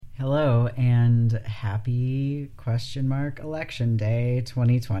Hello and happy election day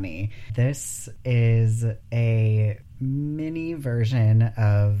 2020. This is a mini version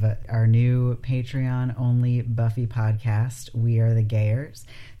of our new Patreon only Buffy podcast, We Are the Gayers,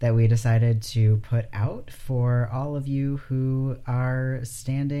 that we decided to put out for all of you who are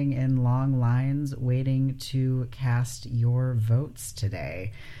standing in long lines waiting to cast your votes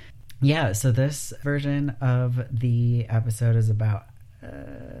today. Yeah, so this version of the episode is about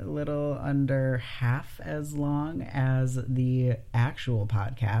a little under half as long as the actual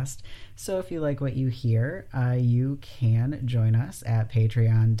podcast. So if you like what you hear, you can join us at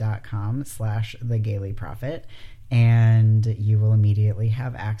patreon.com/thegaylyprophet, and you will immediately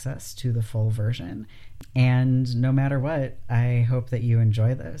have access to the full version. And no matter what, I hope that you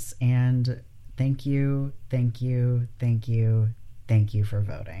enjoy this. And thank you for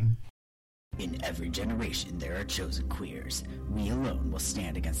voting. In every generation, there are chosen queers. We alone will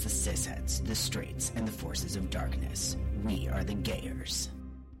stand against the cisheads, the straights, and the forces of darkness. We are the Gayers.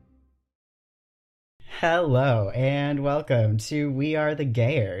 Hello, and welcome to We Are the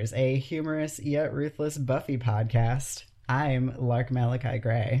Gayers, a humorous yet ruthless Buffy podcast. I'm Lark Malachi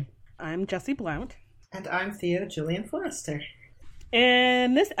Gray. I'm Jessie Blount. And I'm Theo Julian Forrester.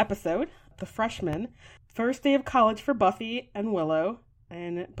 In this episode, the freshmen, first day of college for Buffy and Willow,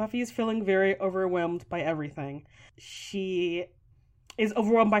 and Buffy is feeling very overwhelmed by everything. She is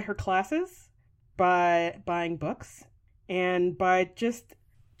overwhelmed by her classes, by buying books, and by just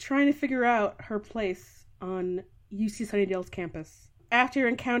trying to figure out her place on UC Sunnydale's campus. After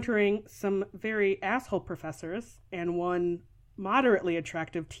encountering some very asshole professors and one moderately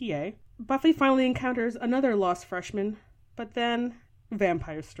attractive TA, Buffy finally encounters another lost freshman, but then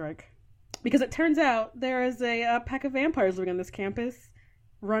vampires strike. Because it turns out there is a pack of vampires living on this campus,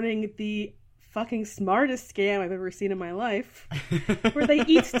 running the fucking smartest scam I've ever seen in my life, where they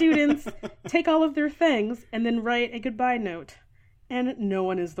eat students, take all of their things, and then write a goodbye note. And no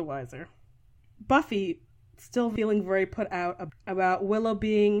one is the wiser. Buffy, still feeling very put out about Willow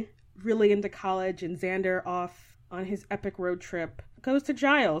being really into college and Xander off on his epic road trip, goes to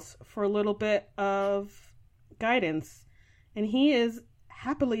Giles for a little bit of guidance. And he is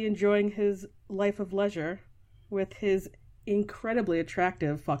happily enjoying his life of leisure with his incredibly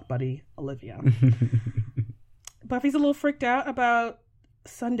attractive fuck buddy, Olivia. Buffy's a little freaked out about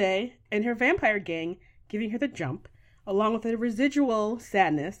Sunday and her vampire gang giving her the jump, along with a residual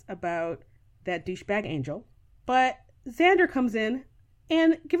sadness about that douchebag Angel. But Xander comes in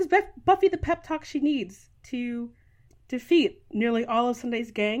and gives Buffy the pep talk she needs to defeat nearly all of Sunday's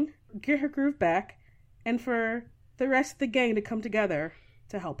gang, get her groove back, and for the rest of the gang to come together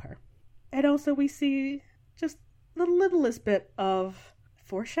to help her. And also we see just the littlest bit of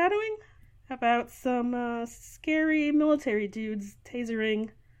foreshadowing about some scary military dudes tasering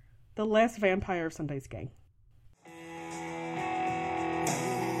the last vampire of Sunday's gang.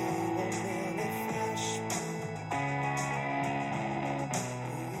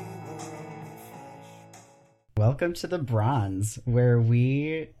 Welcome to the Bronze, where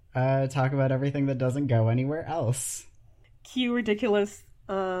we talk about everything that doesn't go anywhere else. Cue ridiculous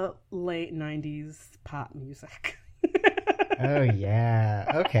late 90s pop music. Oh yeah,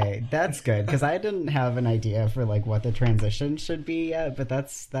 okay, that's good, because I didn't have an idea for like what the transition should be yet, but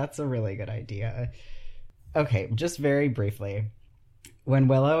that's a really good idea. Okay, just very briefly, when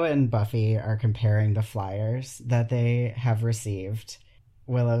Willow and Buffy are comparing the flyers that they have received,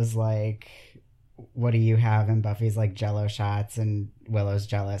 Willow's like, what do you have? And Buffy's like, Jello shots, and Willow's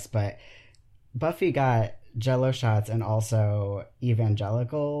jealous, but Buffy got Jello shots and also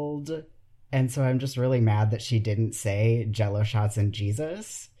evangelical. And so I'm just really mad that she didn't say Jello shots and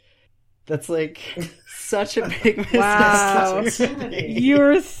Jesus. That's like such a big mistake. Wow.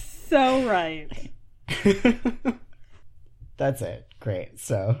 You're so right. That's it. Great.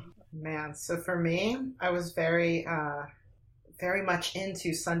 So For me, I was very much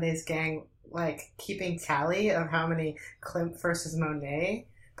into Sunday's gang, like keeping tally of how many Klimt versus Monet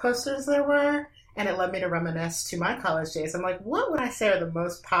posters there were. And it led me to reminisce to my college days. I'm like, what would I say are the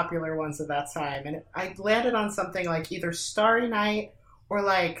most popular ones of that time? And I landed on something like either Starry Night or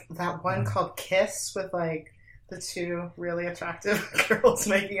like that one called Kiss with like the two really attractive girls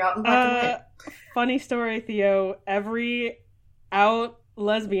making out in black and white. Funny story, Theo. Every out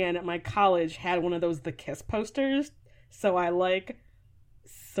lesbian at my college had one of those The Kiss posters. So I like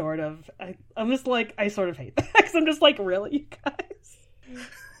sort of, I'm just like, I sort of hate that. Because I'm just like, really, you guys?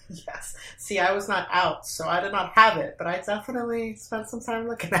 Yes. See, I was not out, so I did not have it, but I definitely spent some time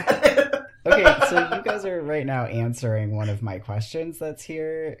looking at it. Okay, so you guys are right now answering one of my questions that's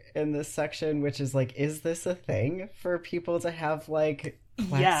here in this section, which is like, is this a thing for people to have like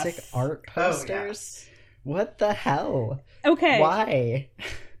Classic Yes. art posters? What the hell? Okay. Why?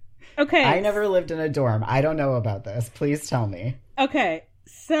 Okay. I never lived in a dorm. I don't know about this. Please tell me. Okay.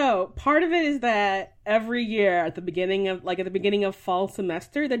 So part of it is that every year at the beginning of fall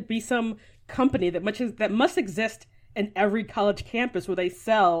semester, there'd be some company that must exist in every college campus where they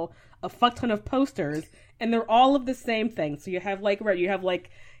sell a fuck ton of posters, and they're all of the same thing. So you have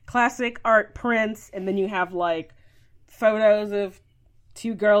like classic art prints, and then you have like photos of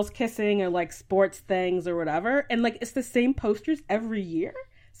two girls kissing or like sports things or whatever, and like it's the same posters every year.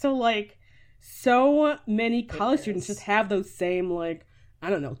 So like so many college students just have those same like, I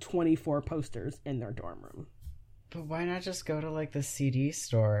don't know, 24 posters in their dorm room. But why not just go to like the CD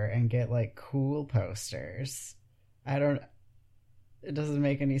store and get like cool posters? It doesn't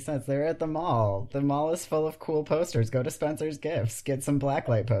make any sense. They're at the mall. The mall is full of cool posters. Go to Spencer's Gifts. Get some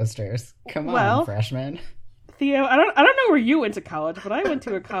blacklight posters. Come on, freshmen. Theo, I don't know where you went to college, but I went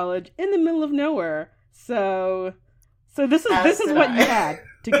to a college in the middle of nowhere. So this is what you had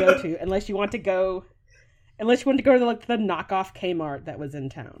to go to, unless you want to go to like the knockoff Kmart that was in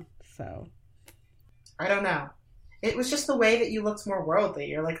town. So I don't know. It was just the way that you looked more worldly.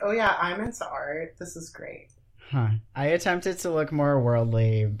 You're like, oh yeah, I'm into art. This is great. Huh. I attempted to look more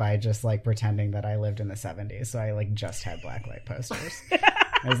worldly by just like pretending that I lived in the 70s. So I like just had blacklight posters.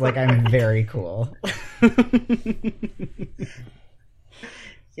 I was like, I'm very cool.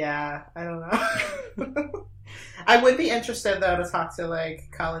 Yeah, I don't know. I would be interested though to talk to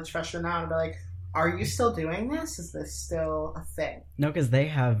like college freshmen now and be like, are you still doing this? Is this still a thing? No, because they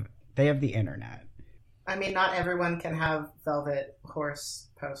have the internet. I mean, not everyone can have velvet horse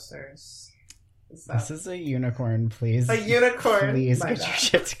posters. This is a unicorn, please. A unicorn. Please get your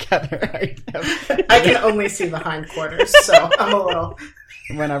shit together. I can only see the hindquarters, so I'm a little...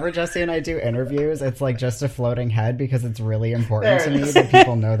 Whenever Jesse and I do interviews, it's like just a floating head because it's really important to me that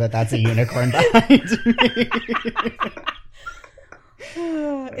people know that that's a unicorn behind me.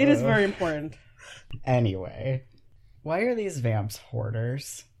 It is very important. Anyway, why are these vamps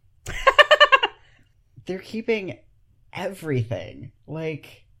hoarders? They're keeping everything.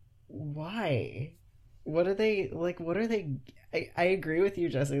 Like, why? What are they I agree with you,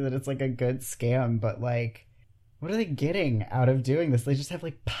 Jesse, that it's like a good scam, but like, what are they getting out of doing this? They just have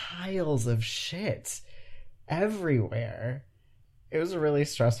like piles of shit everywhere. It was really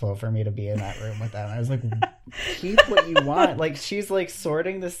stressful for me to be in that room with them. I was like, keep what you want. Like, she's like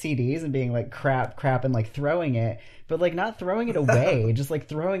sorting the CDs and being like crap, and like throwing it, but like not throwing it away, just like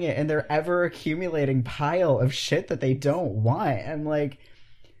throwing it in their ever accumulating pile of shit that they don't want. I'm like,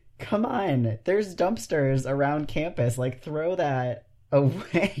 come on, there's dumpsters around campus. Like, throw that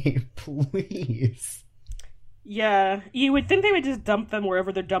away, please. Yeah, you would think they would just dump them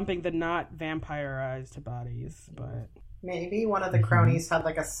wherever they're dumping the not vampirized bodies, but... Maybe one of the cronies had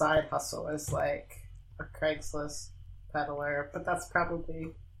like a side hustle as like a Craigslist peddler, but that's probably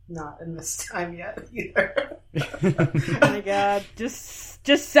not in this time yet either. Oh my god, just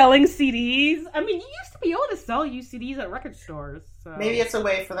selling CDs? I mean, you used to be able to sell used CDs at record stores, so... Maybe it's a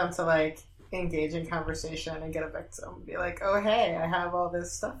way for them to like engage in conversation and get a victim. Be like, oh hey, I have all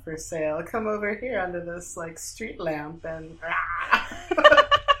this stuff for sale. Come over here under this like street lamp and...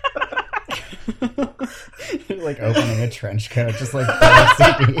 Like opening a trench coat, just like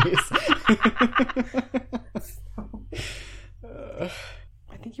CDs.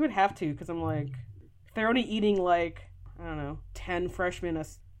 I think you would have to, because I'm like, if they're only eating like, I don't know, 10 freshmen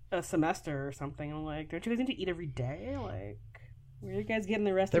a semester or something, I'm like, don't you guys need to eat every day? Like, where are you guys getting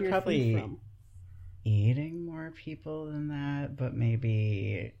the rest of your food from? They're probably eating more people than that, but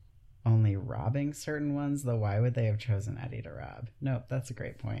maybe only robbing certain ones, though why would they have chosen Eddie to rob? Nope, that's a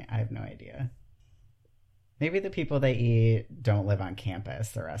great point. I have no idea. Maybe the people they eat don't live on campus,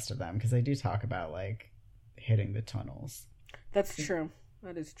 the rest of them, because they do talk about, like, hitting the tunnels. That's true.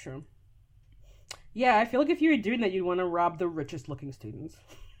 That is true. Yeah, I feel like if you were doing that, you'd want to rob the richest looking students.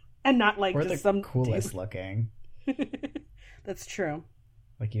 And not, like, or just the some coolest looking. That's true.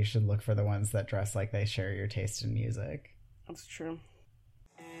 Like, you should look for the ones that dress like they share your taste in music. That's true.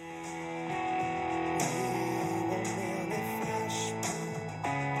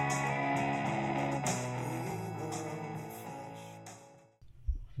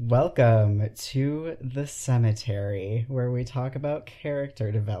 Welcome to the cemetery, where we talk about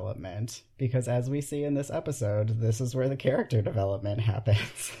character development. Because as we see in this episode, this is where the character development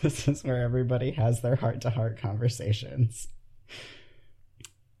happens. This is where everybody has their heart-to-heart conversations.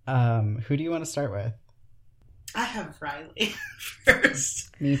 Who do you want to start with? I have Riley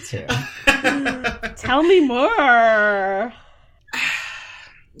first. Me too. Tell me more.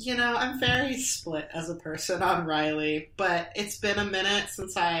 I'm very split as a person on Riley, but it's been a minute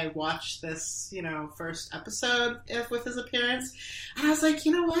since I watched this, first episode with his appearance, and I was like,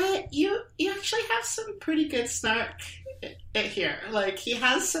 you know what? You actually have some pretty good snark here. Like, he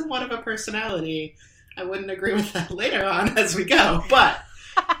has somewhat of a personality. I wouldn't agree with that later on as we go, but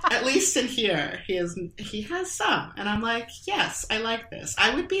at least in here, he has some, and I'm like, yes, I like this.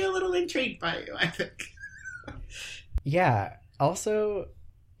 I would be a little intrigued by you, I think. Yeah. Also,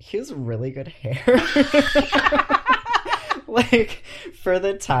 he has really good hair. Like, for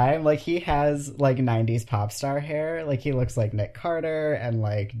the time, like, he has, like, 90s pop star hair. Like, he looks like Nick Carter and,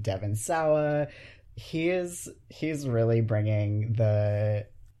 like, Devon Sawa. He's really bringing the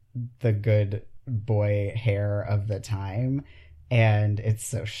good boy hair of the time. And it's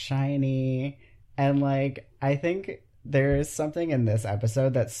so shiny. And, like, I think there's something in this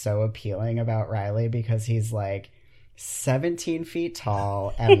episode that's so appealing about Riley because he's, like, 17 feet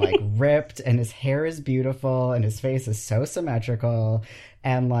tall and like ripped, and his hair is beautiful and his face is so symmetrical,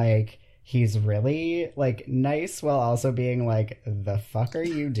 and like he's really like nice while also being like, the fuck are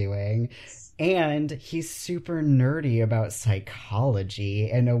you doing? And he's super nerdy about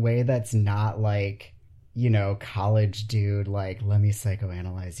psychology in a way that's not like, college dude, like, let me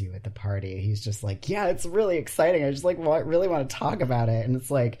psychoanalyze you at the party. He's just like, yeah, it's really exciting, I just like really want to talk about it. And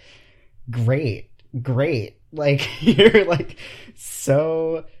it's like, great, like, you're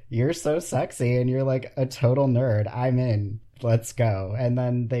so sexy and you're like a total nerd. I'm in, let's go. And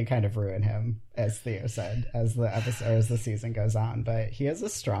then they kind of ruin him, as Theo said, as the season goes on, but he has a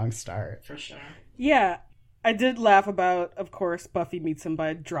strong start for sure. Yeah, I did laugh about, of course, Buffy meets him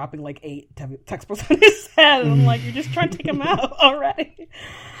by dropping like 8 textbooks on his head, and I'm like, you're just trying to take him out already.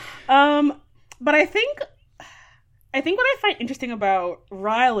 But I think what I find interesting about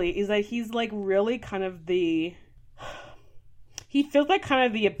Riley is that he's like really kind of he feels like kind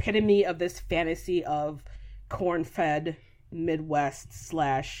of the epitome of this fantasy of corn-fed Midwest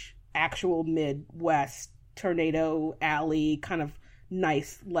 / actual Midwest tornado alley kind of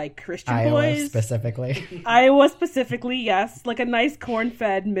nice, like, Christian Iowa boys. specifically. Iowa specifically, yes. Like a nice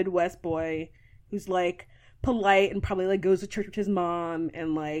corn-fed Midwest boy who's like polite and probably like goes to church with his mom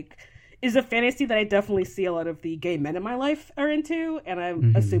and like is a fantasy that I definitely see a lot of the gay men in my life are into, and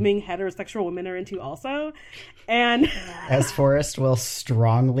I'm assuming heterosexual women are into also. And as Forrest will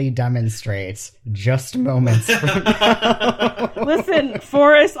strongly demonstrate just moments from now. Listen,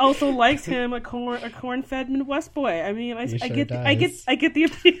 Forrest also likes him, a corn-fed Midwest boy. I mean, I get the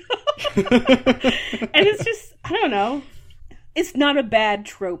appeal. And it's just, I don't know. It's not a bad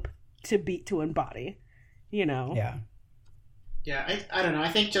trope to embody, Yeah. Yeah, I don't know. I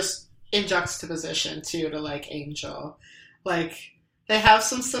think just in juxtaposition too to like Angel, like they have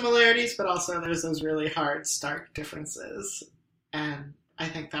some similarities, but also there's those really hard, stark differences, and I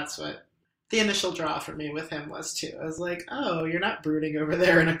think that's what the initial draw for me with him was too. I was like, oh, you're not brooding over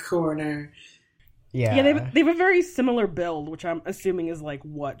there in a corner. Yeah, they have a very similar build, which I'm assuming is like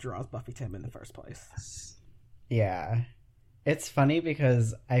what draws Buffy to him in the first place. Yeah. It's funny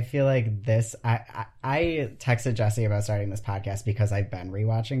because I feel like this... I texted Jesse about starting this podcast because I've been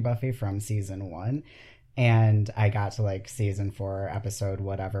rewatching Buffy from season 1. And I got to like season 4, episode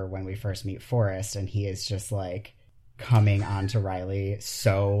whatever, when we first meet Forrest. And he is just like coming onto Riley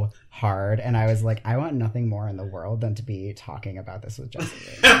so hard. And I was like, I want nothing more in the world than to be talking about this with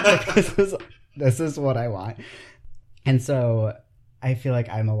Jesse. Like, this is what I want. And so... I feel like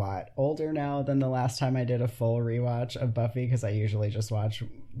I'm a lot older now than the last time I did a full rewatch of Buffy, because I usually just watch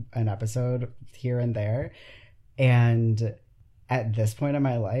an episode here and there. And at this point in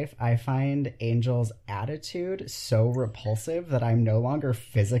my life, I find Angel's attitude so repulsive that I'm no longer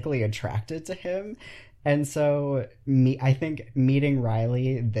physically attracted to him. And so I think meeting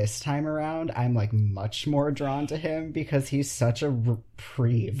Riley this time around, I'm like much more drawn to him because he's such a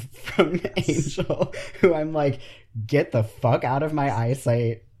reprieve from Angel, who I'm like, get the fuck out of my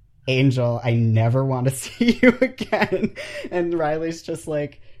eyesight, Angel. I never want to see you again. And Riley's just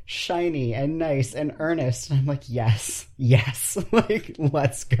like shiny and nice and earnest. And I'm like, yes, like,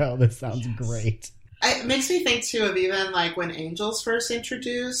 let's go. This sounds great. It makes me think, too, of even, like, when Angel's first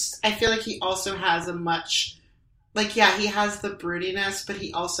introduced, I feel like he also has a much, like, yeah, he has the broodiness, but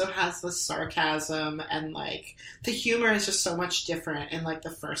he also has the sarcasm, and, like, the humor is just so much different in, like,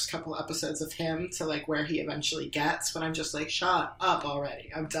 the first couple episodes of him to, like, where he eventually gets, but I'm just like, shut up already.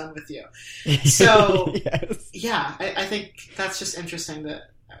 I'm done with you. So, yes. Yeah, I think that's just interesting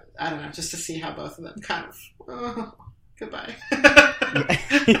that, I don't know, just to see how both of them kind of, goodbye.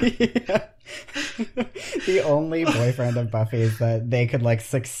 Yeah. The only boyfriend of Buffy's that they could like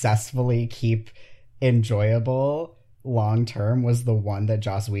successfully keep enjoyable long term was the one that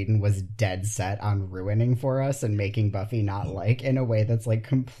Joss Whedon was dead set on ruining for us and making Buffy not like in a way that's like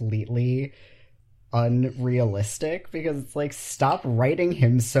completely unrealistic, because it's like, stop writing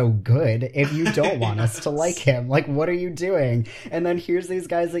him so good if you don't want us to like him. Like, what are you doing? And then here's these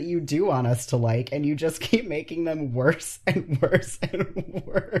guys that you do want us to like, and you just keep making them worse and worse and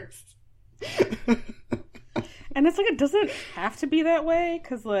worse. And it's like, it doesn't have to be that way,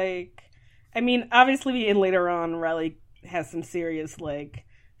 because like, I mean, obviously in later on Riley has some serious like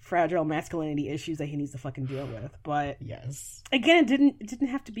fragile masculinity issues that he needs to fucking deal with, but yes, again, it didn't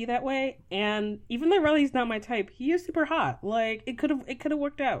have to be that way. And even though Riley's not my type, he is super hot. Like, it could have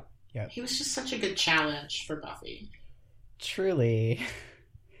worked out. Yeah, he was just such a good challenge for Buffy. Truly.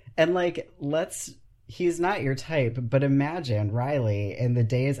 And like, he's not your type, but imagine Riley in the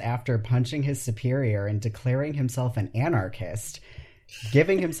days after punching his superior and declaring himself an anarchist,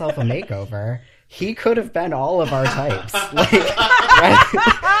 giving himself a makeover. He could have been all of our types. Like,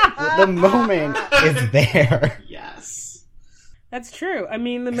 right? The moment is there. Yes. That's true. I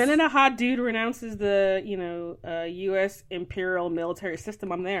mean, the minute a hot dude renounces the, U.S. imperial military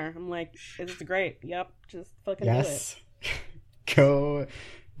system, I'm there. I'm like, this is great. Yep, just fucking do it.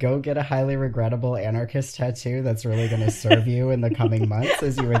 Go get a highly regrettable anarchist tattoo that's really going to serve you in the coming months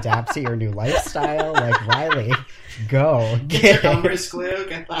as you adapt to your new lifestyle. Like, Riley, go. Get your umbrus glue,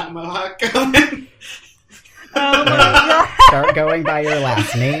 get that mohawk going. Oh my God. Start going by your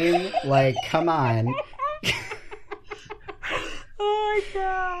last name. Like, come on. Oh my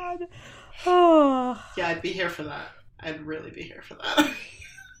God. Oh. Yeah, I'd be here for that. I'd really be here for that.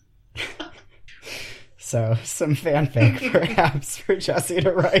 So, some fanfic, perhaps, for Jesse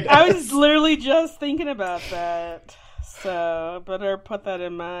to write I us. was literally just thinking about that. So, better put that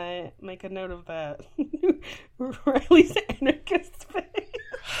in make a note of that. Riley's anarchist face.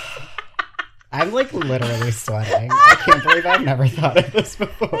 I'm, like, literally sweating. I can't believe I've never thought of this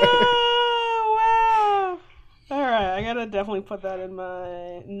before. Oh, wow. All right, I gotta definitely put that in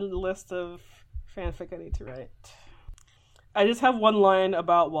my list of fanfic I need to write. I just have one line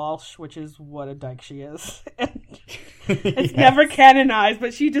about Walsh, which is what a dyke she is. And it's never canonized,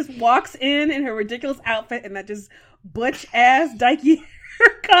 but she just walks in her ridiculous outfit and that just butch-ass dykey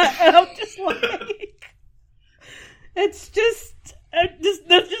haircut. And I'm just like... It's just...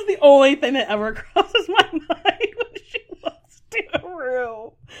 That's just the only thing that ever crosses my mind when she walks to a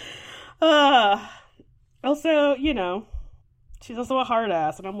room. Also, she's also a hard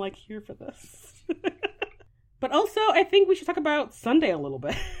ass, and I'm like, here for this. But also, I think we should talk about Sunday a little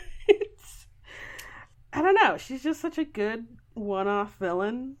bit. I don't know. She's just such a good one-off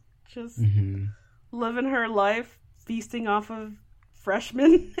villain. Just living her life, feasting off of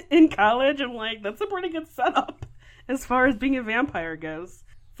freshmen in college. I'm like, that's a pretty good setup as far as being a vampire goes.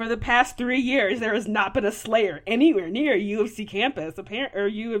 For the past 3 years, there has not been a Slayer anywhere near UFC campus, or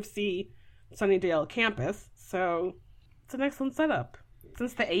UFC Sunnydale campus. So, it's an excellent setup.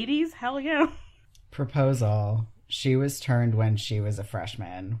 Since the 80s? Hell yeah. Proposal. She was turned when she was a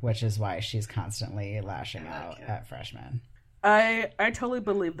freshman, which is why she's constantly lashing out at freshmen. I totally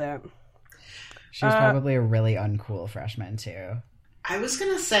believe that. She was probably a really uncool freshman, too. I was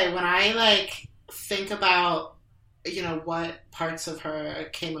going to say, when I, think about, what parts of her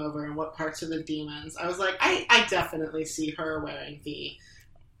came over and what parts of the demons, I was like, I definitely see her wearing the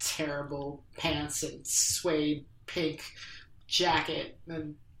terrible pants and suede pink jacket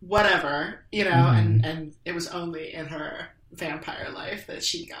and whatever, and it was only in her vampire life that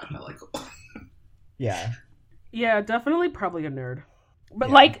she got hella cool. Yeah. Yeah, definitely probably a nerd. But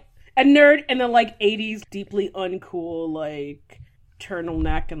a nerd in the 80s deeply uncool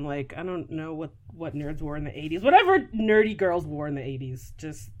turtleneck and I don't know what nerds wore in the 80s. Whatever nerdy girls wore in the 80s,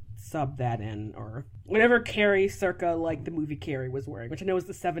 just sub that in, or whatever Carrie circa the movie Carrie was wearing, which I know is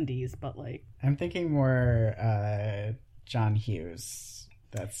the 70s, but I'm thinking more John Hughes.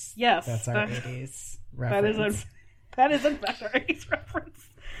 That's our 80s reference. That is a better 80s reference.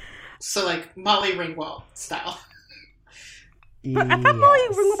 So Molly Ringwald style. But I thought Molly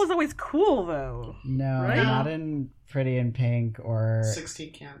Ringwald was always cool though. No, right? Not in Pretty in Pink or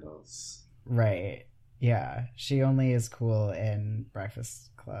 16 Candles. Right. Yeah. She only is cool in Breakfast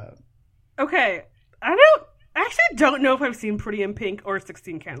Club. Okay. I actually don't know if I've seen Pretty in Pink or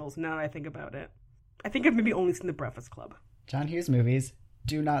 16 Candles now that I think about it. I think I've maybe only seen The Breakfast Club. John Hughes movies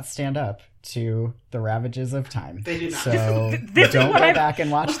do not stand up to the ravages of time. They do not. So don't go back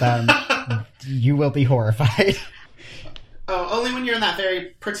and watch them. You will be horrified. Oh, only when you're in that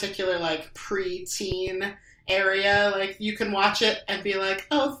very particular, pre-teen area. You can watch it and be like,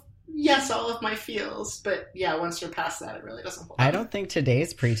 oh, yes, all of my feels, but yeah, once you're past that, it really doesn't hold I up. don't think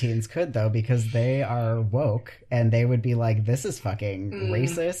today's preteens could, though, because they are woke and they would be like, this is fucking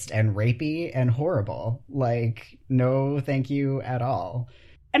racist and rapey and horrible. Like, no thank you at all.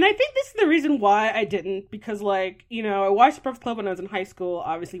 And I think this is the reason why I didn't, because, like, you know, I watched Breakfast Club when I was in high school,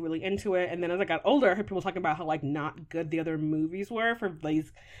 obviously really into it, and then as I got older, I heard people talking about how, like, not good the other movies were for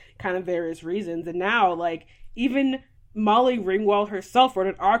these kind of various reasons, and now, like, even Molly Ringwald herself wrote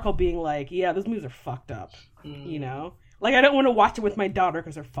an article being like, yeah, those movies are fucked up, you know? Like, I don't want to watch it with my daughter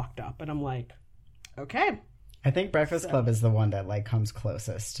because they're fucked up, and I'm like, okay. I think Breakfast Club is the one that, like, comes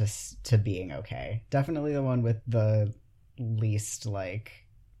closest to being okay. Definitely the one with the least, like...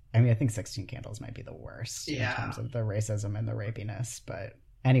 I mean, I think 16 Candles might be the worst in terms of the racism and the rapiness, but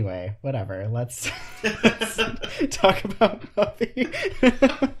anyway, whatever. Let's talk about Buffy.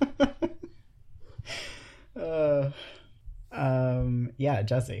 Yeah,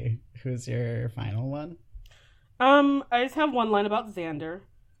 Jesse, who's your final one? I just have one line about Xander,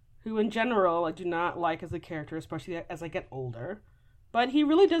 who in general I do not like as a character, especially as I get older. But he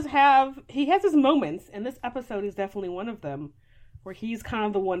really does he has his moments, and this episode is definitely one of them, where he's kind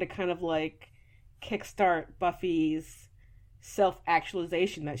of the one to kind of, like, kickstart Buffy's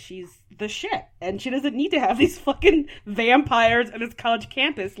self-actualization that she's the shit. And she doesn't need to have these fucking vampires on this college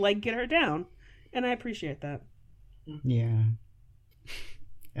campus, like, get her down. And I appreciate that. Yeah.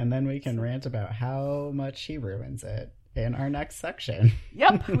 And then we can rant about how much he ruins it in our next section.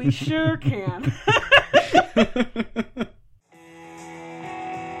 Yep, we sure can.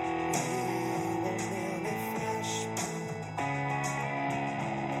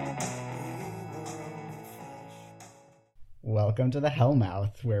 Welcome to the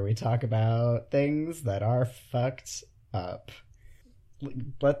Hellmouth, where we talk about things that are fucked up.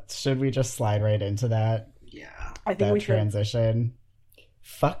 Should we just slide right into that? Yeah. I think that we should. transition.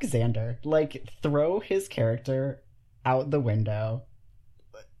 Fuck Xander. Like, throw his character out the window.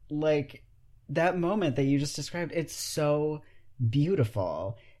 Like, that moment that you just described, it's so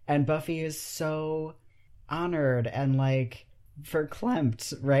beautiful. And Buffy is so honored and, like,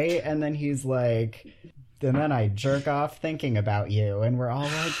 verklempt, right? And then he's like... And then I jerk off thinking about you. And we're all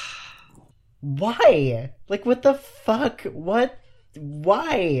like, why? Like, what the fuck? What?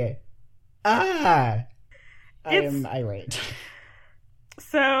 Why? I am irate.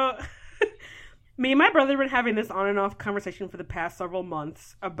 So, me and my brother have been having this on and off conversation for the past several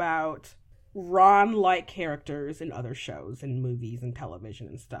months about Ron-like characters in other shows and movies and television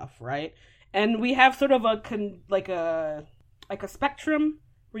and stuff, right? And we have sort of a spectrum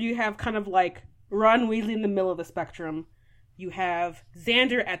where you have kind of like Ron Weasley in the middle of the spectrum. You have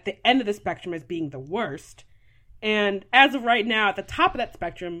Xander at the end of the spectrum as being the worst. And as of right now, at the top of that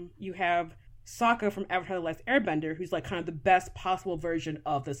spectrum, you have Sokka from Avatar: The Last Airbender, who's like kind of the best possible version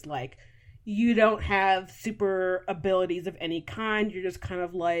of this, like, you don't have super abilities of any kind. You're just kind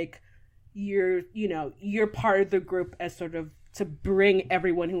of like, you're part of the group as sort of to bring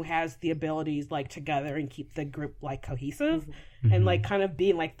everyone who has the abilities, like, together and keep the group, like, cohesive. Mm-hmm. And, like, kind of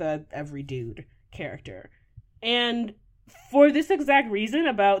being, like, the every dude character. And for this exact reason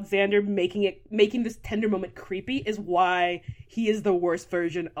about Xander making this tender moment creepy is why he is the worst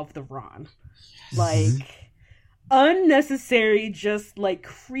version of the Ron. Like, unnecessary, just, like,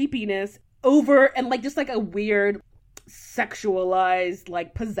 creepiness over, and, like, just, like, a weird sexualized,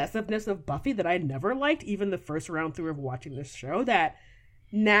 like, possessiveness of Buffy that I never liked, even the first round through of watching this show, that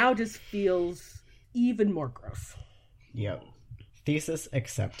now just feels even more gross. Yep. Thesis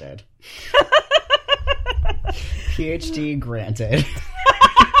accepted. PhD granted.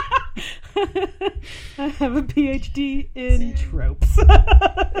 I have a PhD in tropes.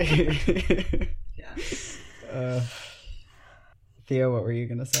 Theo, what were you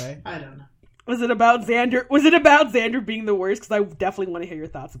gonna say? I don't know. Was it about Xander being the worst? Because I definitely want to hear your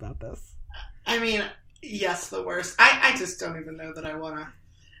thoughts about this. I mean, yes, the worst. I just don't even know that I want to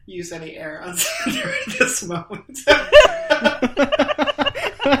use any air on Xander at this moment.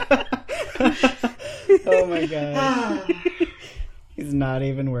 Oh my god. He's not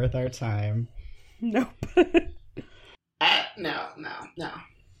even worth our time. Nope. No.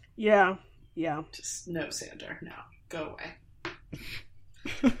 Yeah. Just no, Xander. No. Go away.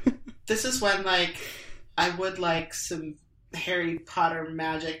 This is when, like, I would like some Harry Potter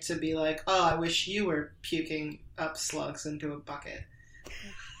magic to be like, oh, I wish you were puking up slugs into a bucket.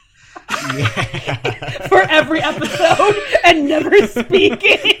 Yeah. For every episode and never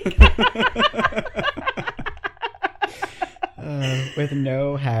speaking. With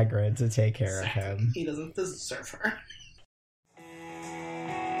no Hagrid to take care of him. He doesn't deserve her.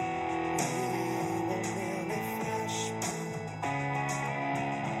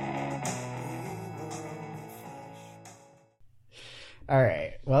 All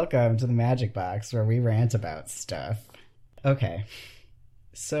right, welcome to the Magic Box where we rant about stuff. Okay,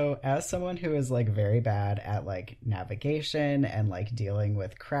 so as someone who is like very bad at like navigation and like dealing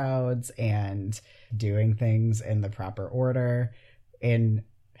with crowds and doing things in the proper order in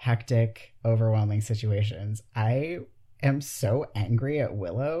hectic, overwhelming situations, I am so angry at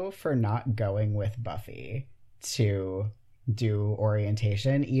Willow for not going with Buffy to do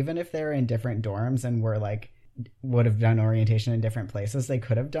orientation. Even if they're in different dorms and were like would have done orientation in different places, they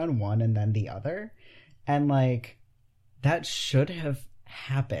could have done one and then the other, and like that should have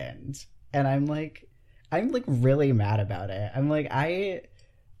happened. And I'm like really mad about it. I'm like, I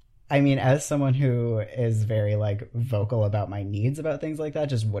mean, as someone who is very like vocal about my needs about things like that,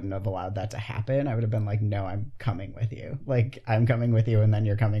 just wouldn't have allowed that to happen. I would have been like, no, I'm coming with you. Like, I'm coming with you and then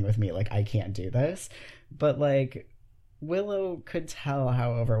you're coming with me. Like, I can't do this. But like, Willow could tell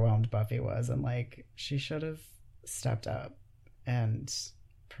how overwhelmed Buffy was, and like she should have stepped up and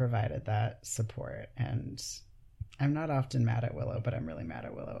provided that support. And I'm not often mad at Willow, but I'm really mad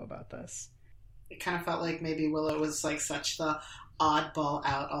at Willow about this. It kind of felt like maybe Willow was like such the oddball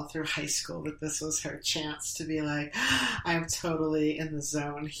out all through high school that this was her chance to be like, I'm totally in the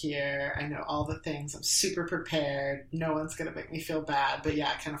zone here. I know all the things. I'm super prepared. No one's going to make me feel bad. But yeah,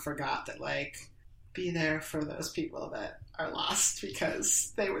 I kind of forgot that like, be there for those people that are lost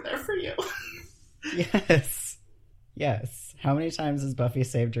because they were there for you. Yes. How many times has Buffy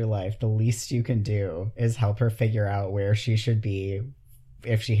saved your life? The least you can do is help her figure out where she should be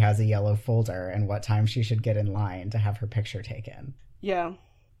if she has a yellow folder and what time she should get in line to have her picture taken. Yeah,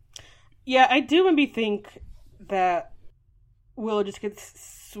 I do maybe think that Willow just gets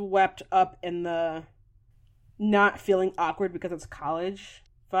swept up in the not feeling awkward because it's college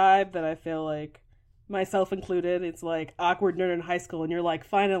vibe that I feel like, myself included, it's like awkward nerd in high school and you're like,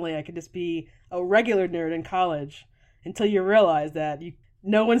 finally I can just be a regular nerd in college, until you realize that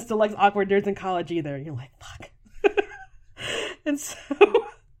no one still likes awkward nerds in college either. You're like, fuck. And so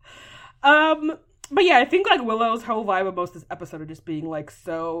but yeah, I think like Willow's whole vibe of most of this episode are just being like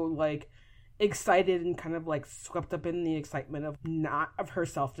so like excited and kind of like swept up in the excitement of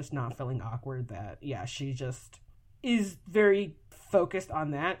herself just not feeling awkward, that yeah, she just is very focused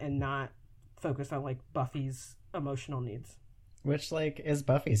on that and not focused on like Buffy's emotional needs, which like is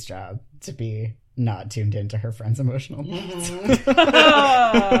Buffy's job, to be not tuned into her friend's emotional needs.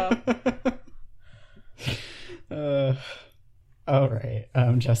 All right,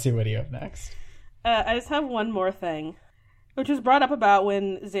 Jesse, what do you have next? I just have one more thing, which was brought up about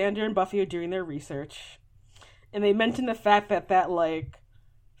when Xander and Buffy are doing their research, and they mentioned the fact that like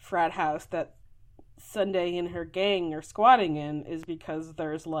frat house that Sunday and her gang are squatting in is because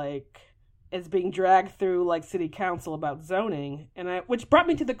there's like, it's being dragged through like city council about zoning, which brought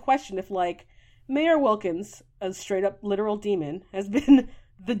me to the question if like Mayor Wilkins, a straight up literal demon, has been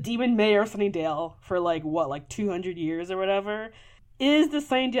the demon mayor of Sunnydale for like 200 years or whatever, is the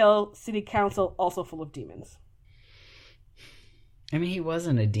Sunnydale City Council also full of demons? I mean, he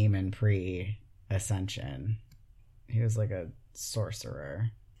wasn't a demon pre-Ascension. He was like a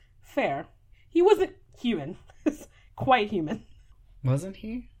sorcerer. Fair. He wasn't human. Quite human. Wasn't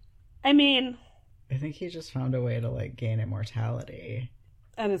he? I mean, I think he just found a way to like gain immortality.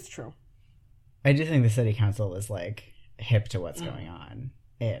 And it's true. I do think the city council is like hip to what's going on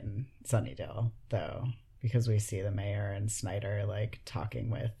in Sunnydale, though, because we see the mayor and Snyder like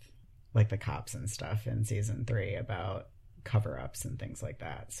talking with like the cops and stuff in season 3 about cover-ups and things like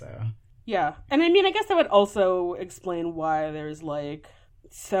that. So yeah, and I mean, I guess that would also explain why there's like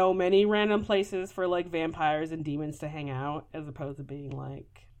so many random places for like vampires and demons to hang out, as opposed to being like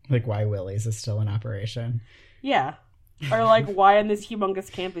why Willie's is still in operation. Yeah. Or like why on this humongous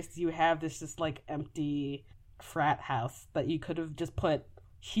campus do you have this just like empty frat house that you could have just put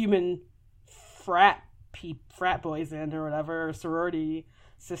human frat boys in or whatever, or sorority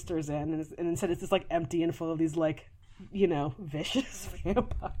sisters in, and instead it's just like empty and full of these like, you know, vicious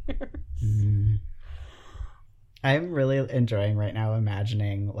vampires. Mm. I'm really enjoying right now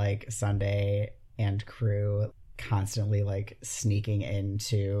imagining like Sunday and crew constantly like sneaking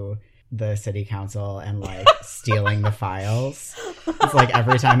into the city council and like stealing the files. It's like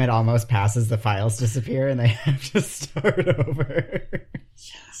every time it almost passes, the files disappear and they have to start over.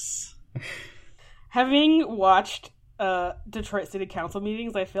 Yes. Having watched Detroit City Council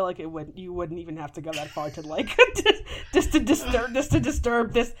meetings, I feel like you wouldn't even have to go that far to like just to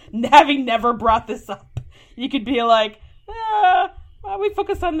disturb this. Having never brought this up, you could be like, well, we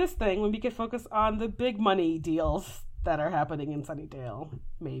focus on this thing when we could focus on the big money deals that are happening in Sunnydale,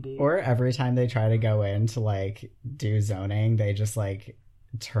 maybe. Or every time they try to go in to like do zoning, they just like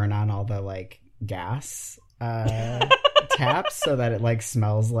turn on all the like gas caps so that it like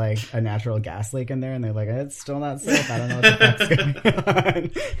smells like a natural gas leak in there, and they're like, it's still not safe. I don't know what the fuck's going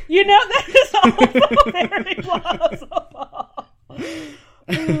on. You know, that is also very plausible.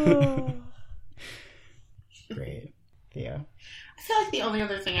 Great. Theo? I feel like the only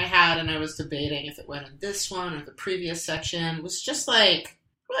other thing I had, and I was debating if it went in this one or the previous section, was just like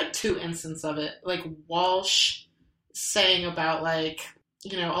two instances of it. Like Walsh saying about like,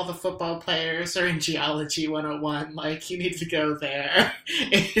 you know, all the football players are in Geology 101. Like, you need to go there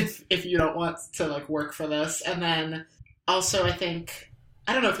if you don't want to like work for this. And then also I think,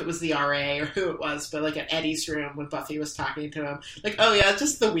 I don't know if it was the RA or who it was, but like at Eddie's room when Buffy was talking to him, like, oh yeah,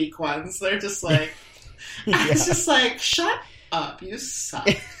 just the weak ones. They're just like, I was just like, shut up, you suck.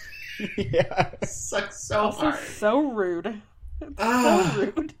 Yeah. Suck so Also hard. so rude. So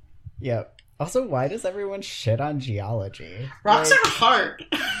rude. Yep. Also, why does everyone shit on geology? Rocks Like, are hard.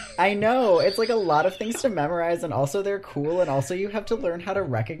 I know. It's like a lot of things to memorize, and also they're cool, and also you have to learn how to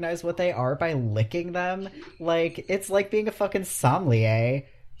recognize what they are by licking them. Like, it's like being a fucking sommelier.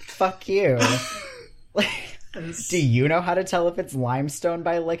 Fuck you. Like, do you know how to tell if it's limestone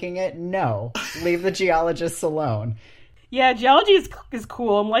by licking it? No. Leave the geologists alone. Yeah, geology is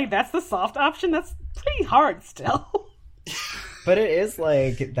cool. I'm like, that's the soft option? That's pretty hard still. But it is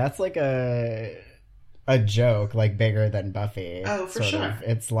like, that's like a joke, like bigger than Buffy. Oh, for sure.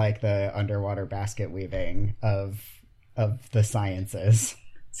 It's like the underwater basket weaving of the sciences.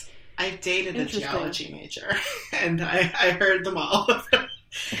 I dated a geology major, and I heard them all.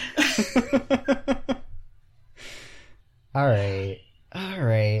 All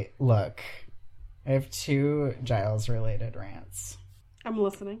right. Look, I have 2 Giles-related rants. I'm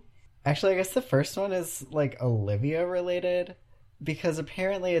listening. Actually, I guess the first one is, like, Olivia-related, because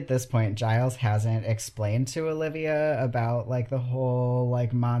apparently at this point, Giles hasn't explained to Olivia about, like, the whole,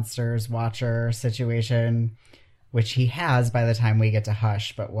 like, Monsters Watcher situation, which he has by the time we get to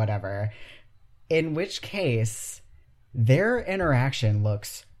Hush, but whatever. In which case, their interaction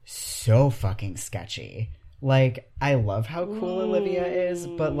looks so fucking sketchy. Like, I love how cool Olivia is,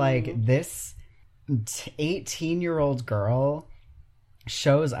 but, like, this 18-year-old girl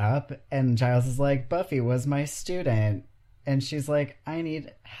shows up, and Giles is like, Buffy was my student. And she's like, I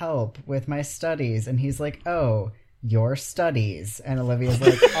need help with my studies. And he's like, oh, your studies. And Olivia's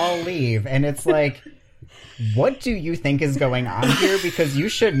like, I'll leave. And it's like, what do you think is going on here? Because you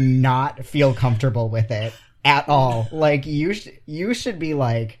should not feel comfortable with it at all. Like, you should be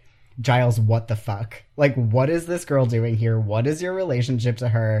like, Giles, what the fuck? Like, what is this girl doing here? What is your relationship to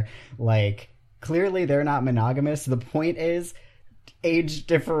her? Like, clearly they're not monogamous. The point is, age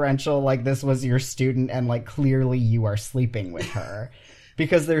differential, like, this was your student, and, like, clearly you are sleeping with her.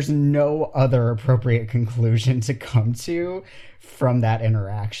 Because there's no other appropriate conclusion to come to from that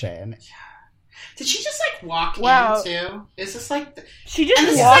interaction. Did she just, like, walk in, too? Is this, like... She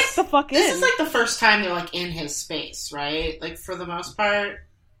just walked the fuck in. This is, like, the first time they're, like, in his space, right? Like, for the most part.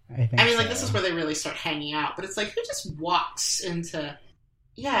 I mean, like, this is where they really start hanging out. But it's like, who just walks into...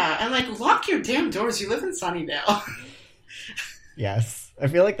 Yeah, and, like, lock your damn doors. You live in Sunnydale. Yes. I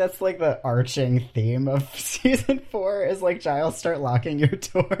feel like that's, like, the arching theme of season 4 is, like, Giles, start locking your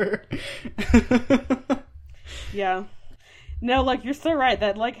door. Yeah. No, like, you're so right.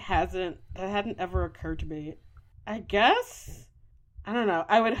 That, like, hadn't ever occurred to me. I guess? I don't know.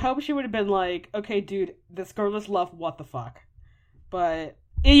 I would hope she would have been like, okay, dude, this girl is love, what the fuck? But,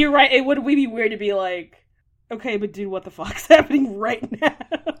 you're right, it would be weird to be like, okay, but dude, what the fuck's happening right now?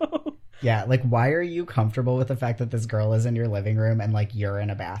 Yeah, like, why are you comfortable with the fact that this girl is in your living room and, like, you're in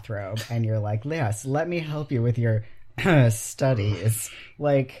a bathrobe and you're like, yes, let me help you with your studies.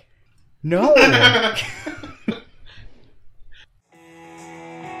 Like, no!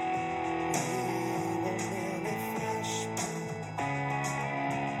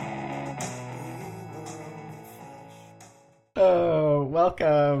 Oh,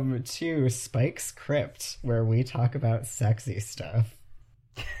 welcome to Spike's Crypt, where we talk about sexy stuff.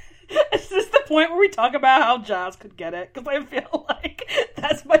 Is this the point where we talk about how Giles could get it? Because I feel like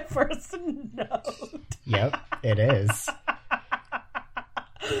that's my first note. Yep, it is.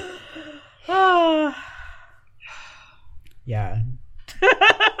 Yeah.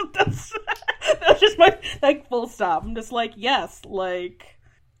 That's just my, like, full stop. I'm just like, yes, like,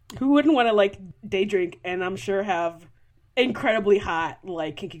 who wouldn't want to, like, day drink and I'm sure have incredibly hot,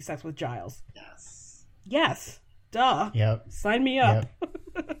 like, kinky sex with Giles? Yes. Yes. Duh. Yep. Sign me up. Yep.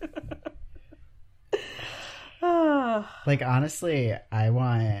 Like, honestly, I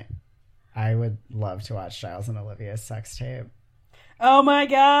would love to watch Giles and Olivia's sex tape. Oh my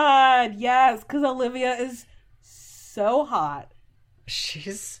god, yes, because Olivia is so hot.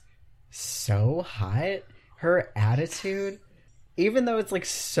 She's so hot. her attitude, even though it's like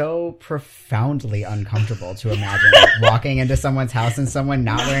so profoundly uncomfortable to imagine like, walking into someone's house and someone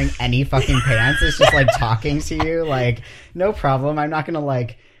not wearing any fucking pants is just like talking to you, like, no problem, I'm not gonna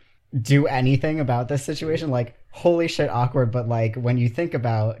like do anything about this situation, like, holy shit, awkward. But like when you think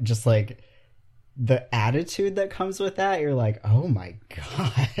about just like the attitude that comes with that, you're like, oh my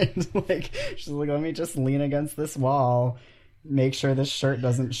god. Like, she's like, let me just lean against this wall, make sure this shirt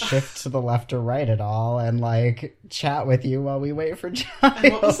doesn't shift to the left or right at all, and like chat with you while we wait for Giles.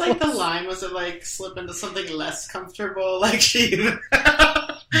 And what was like the line? Was it like slip into something less comfortable? Like she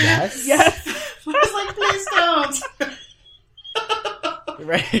Yes. Yes. I was like, please don't.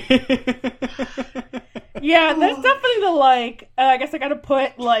 Right. Yeah, that's definitely the, like, I guess I gotta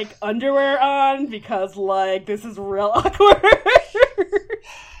put, like, underwear on because, like, this is real awkward.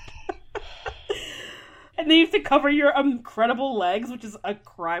 And then you have to cover your incredible legs, which is a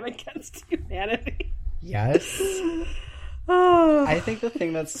crime against humanity. Yes. Oh. I think the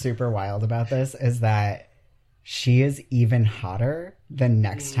thing that's super wild about this is that she is even hotter the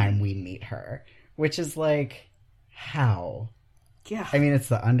next time we meet her, which is like, how? Yeah. I mean, it's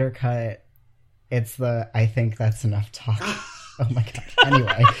the undercut. It's the, I think that's enough talk. Oh my god.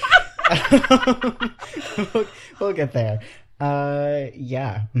 Anyway. we'll get there.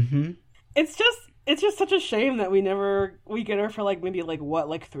 Yeah. Mm-hmm. It's just such a shame that we get her for like maybe like what,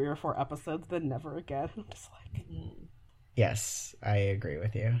 like 3 or 4 episodes, then never again. I'm just like, Yes, I agree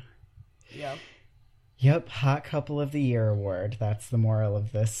with you. yeah. Yep, Hot Couple of the Year award. That's the moral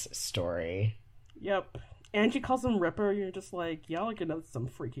of this story. Yep. And she calls him Ripper. You're just like, y'all are gonna some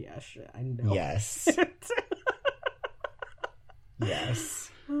freaky ass shit. I know. Yes.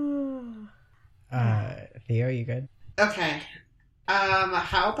 Yes. Theo, you good? Okay.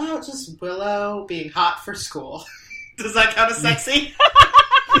 How about just Willow being hot for school? Does that count as sexy?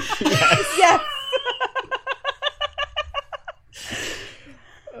 Yes. Yes.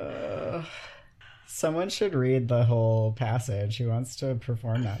 Someone should read the whole passage. Who wants to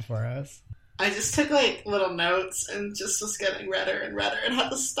perform that for us? I just took like little notes and just was getting redder and redder and had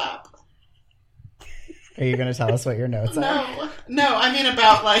to stop. Are you going to tell us what your notes are? No, I mean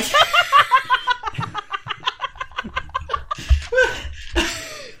about like.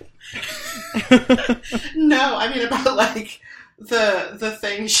 No, I mean about like the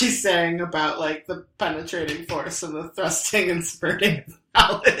thing she's saying about like the penetrating force and the thrusting and spurting of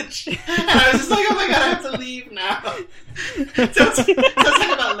knowledge. And I was just like, oh my god, I have to leave now. Don't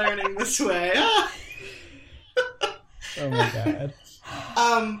talk about learning this way. Oh my god.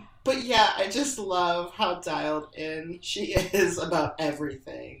 But yeah, I just love how dialed in she is about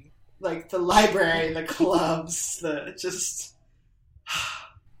everything. Like the library, the clubs, the just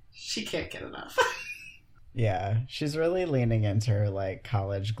she can't get enough. Yeah, she's really leaning into her like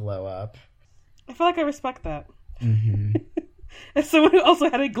college glow up. I feel like I respect that. Mm-hmm. As someone who also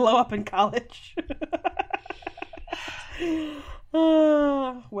had a glow up in college.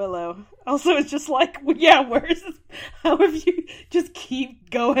 Willow. Also, it's just like, yeah, where is this? How have you just keep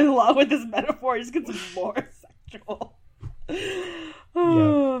going along with this metaphor? It just gets more sexual.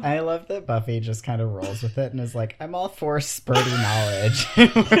 Yep. I love that Buffy just kind of rolls with it and is like, I'm all for spurty knowledge.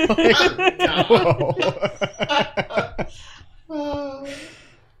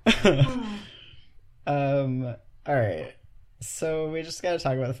 All right. So we just got to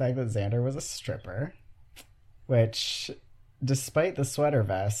talk about the fact that Xander was a stripper, which, despite the sweater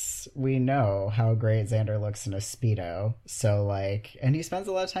vests, we know how great Xander looks in a Speedo. So, like, and he spends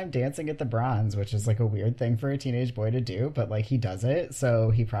a lot of time dancing at the Bronze, which is, like, a weird thing for a teenage boy to do, but, like, he does it. So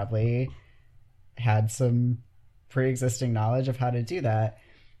he probably had some pre-existing knowledge of how to do that.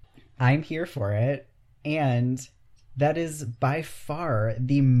 I'm here for it. And that is by far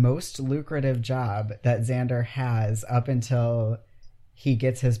the most lucrative job that Xander has up until he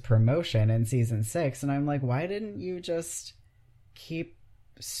gets his promotion in season 6. And I'm like, why didn't you just keep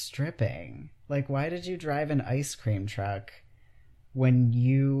stripping? Like, why did you drive an ice cream truck when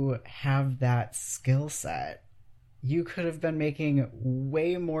you have that skill set? You could have been making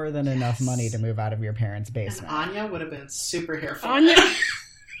way more than enough money to move out of your parents' basement. And Anya would have been super here for Anya. it.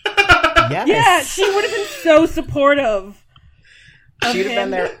 Yes. Yeah, she would have been so supportive. She'd have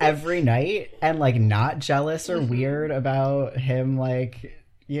been there every night and, like, not jealous or weird about him, like,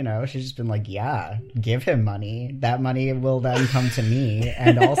 you know, she's just been like, yeah, give him money. That money will then come to me.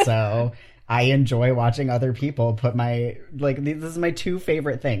 And also, I enjoy watching other people put my, like, this is my 2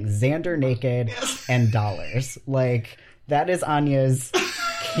 favorite things, Xander naked and dollars. Like, that is Anya's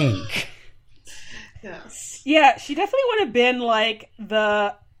kink. Yes. Yeah, she definitely would have been like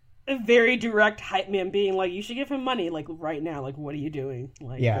a very direct hype man being like, you should give him money, like, right now. Like, what are you doing?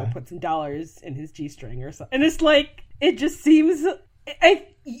 Like, Yeah. go put some dollars in his G-string or something. And it's like, it just seems...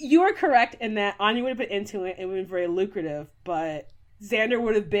 you are correct in that Anya would have been into it. It would have been very lucrative, but Xander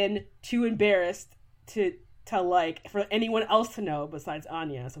would have been too embarrassed to like, for anyone else to know besides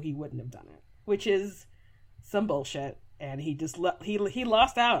Anya, so he wouldn't have done it. Which is some bullshit. And he just... he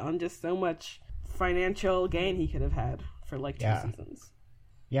lost out on just so much financial gain he could have had for, like, 2 seasons.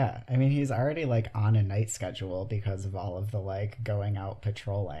 Yeah, I mean, he's already, like, on a night schedule because of all of the, like, going out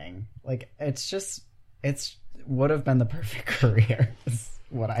patrolling. Like, it's would have been the perfect career, is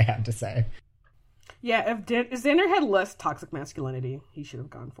what I have to say. Yeah, if Xander had less toxic masculinity, he should have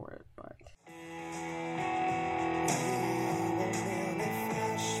gone for it, but...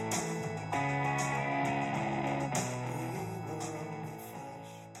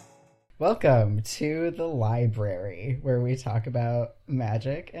 Welcome to the library, where we talk about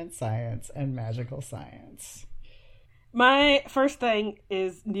magic and science and magical science. My first thing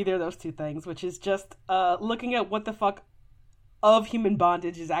is neither of those two things, which is just looking at what the fuck of human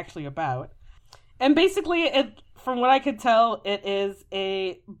bondage is actually about. And basically, from what I could tell, it is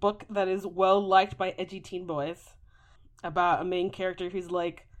a book that is well liked by edgy teen boys about a main character who's,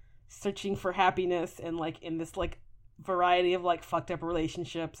 like, searching for happiness and, like, in this, like, variety of, like, fucked up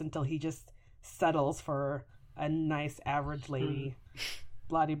relationships until he just settles for a nice average lady.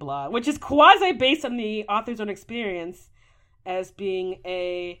 Blah de blah, which is quasi based on the author's own experience as being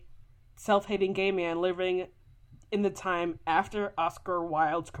a self-hating gay man living in the time after Oscar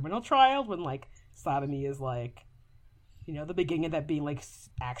Wilde's criminal trial, when, like, sodomy is, like, you know, the beginning of that being, like,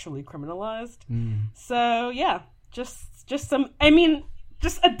 actually criminalized. So yeah, just some, I mean,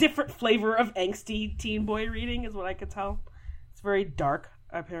 just a different flavor of angsty teen boy reading is what I could tell. It's very dark,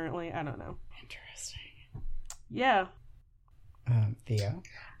 apparently. I don't know. Interesting. Yeah. Theo?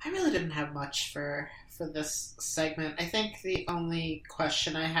 I really didn't have much for this segment. I think the only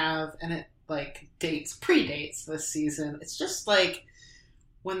question I have, and it, like, predates this season, it's just, like,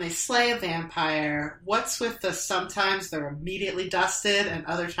 when they slay a vampire, what's with the sometimes they're immediately dusted and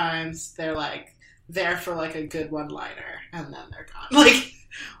other times they're, like, there for, like, a good one-liner and then they're gone. Like,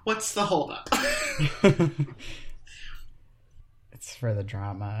 what's the holdup? It's for the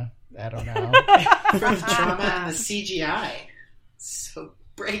drama. I don't know. For the drama and the CGI. So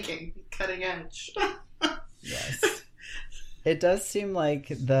breaking, cutting edge. Yes. It does seem like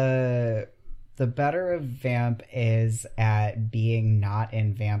the better a vamp is at being not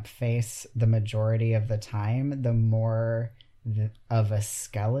in vamp face the majority of the time, the more of a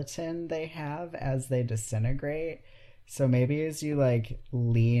skeleton they have as they disintegrate. So maybe as you, like,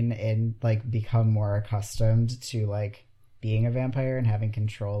 lean in, like, become more accustomed to, like, being a vampire and having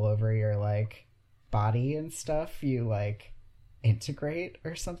control over your, like, body and stuff, you, like, integrate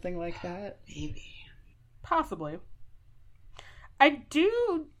or something like that. Maybe. Possibly. I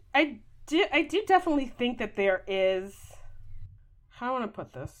do definitely think that there is, how do I want to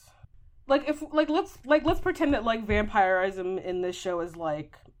put this? Let's pretend that, like, vampirism in this show is,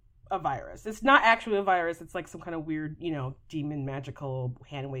 like, a virus. It's not actually a virus. It's, like, some kind of weird, you know, demon, magical,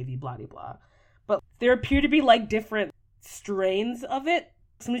 hand-wavy, blah-de-blah. But there appear to be, like, different strains of it.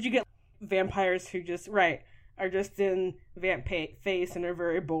 Sometimes you get vampires who just, are just in vamp face and are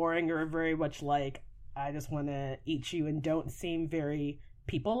very boring or are very much like, I just want to eat you, and don't seem very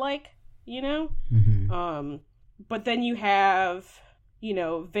people-like, you know? Mm-hmm. But then you have, you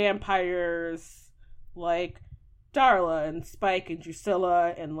know, vampires like Darla and Spike and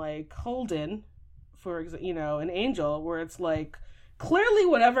Drusilla and, like, Holden, for example, you know, and Angel, where it's like, clearly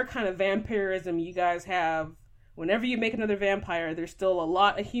whatever kind of vampirism you guys have, whenever you make another vampire, there's still a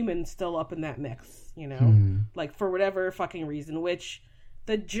lot of humans still up in that mix, you know? Like, for whatever fucking reason, which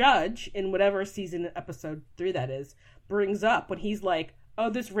the judge, in whatever season episode 3 that is, brings up when he's like, oh,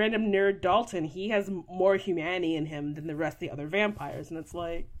 this random nerd Dalton, he has more humanity in him than the rest of the other vampires. And it's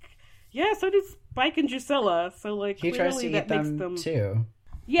like, yeah, so does Spike and Drusilla. So, like, he tries to eat them too.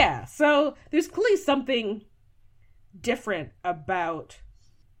 Yeah, so there's clearly something different about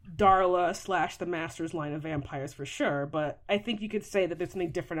Darla / the Master's line of vampires for sure, but I think you could say that there's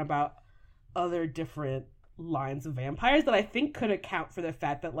something different about other different lines of vampires that I think could account for the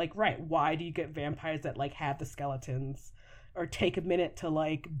fact that, like, why do you get vampires that, like, have the skeletons or take a minute to,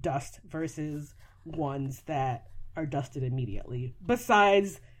 like, dust versus ones that are dusted immediately,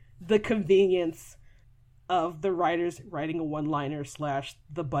 besides the convenience of the writers writing a one-liner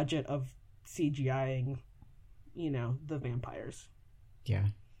 / the budget of CGIing, you know, the vampires. Yeah.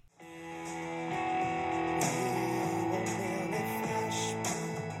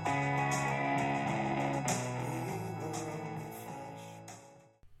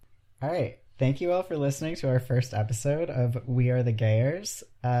 Thank you all for listening to our first episode of We Are the Gayers.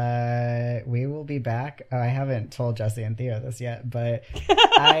 We will be back. I haven't told Jesse and Theo this yet, but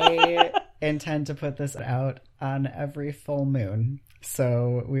I intend to put this out on every full moon.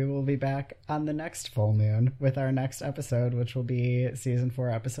 So we will be back on the next full moon with our next episode, which will be season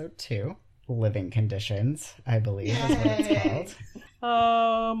 4, episode 2. Living Conditions, I believe is what it's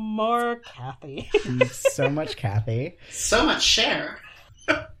called. More Kathy. So much Kathy. So much Cher.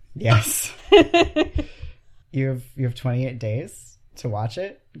 Yes. You have 28 days to watch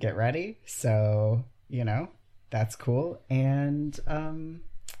it. Get ready. So, that's cool. And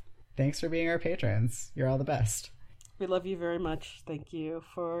thanks for being our patrons. You're all the best. We love you very much. Thank you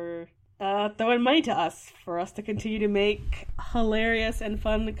for throwing money to us for us to continue to make hilarious and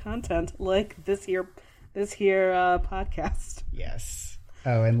fun content like this here podcast. Yes.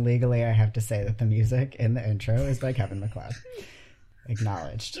 Oh, and legally I have to say that the music in the intro is by Kevin MacLeod.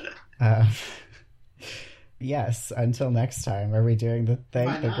 Acknowledged. Yes, until next time. Are we doing the thing,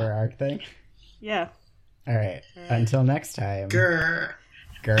 the Grr arc thing? Yeah. All right. Until next time. Grr.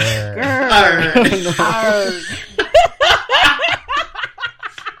 Grr. Grr. Arg.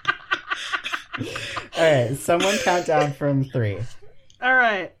 All right. Someone count down from 3. All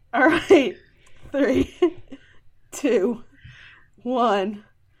right. 3, 2, 1.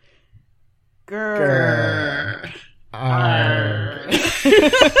 Grr. Grr. Arg.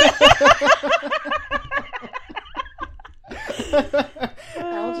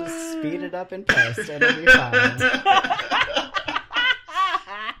 I'll just speed it up in post. It'll be fine.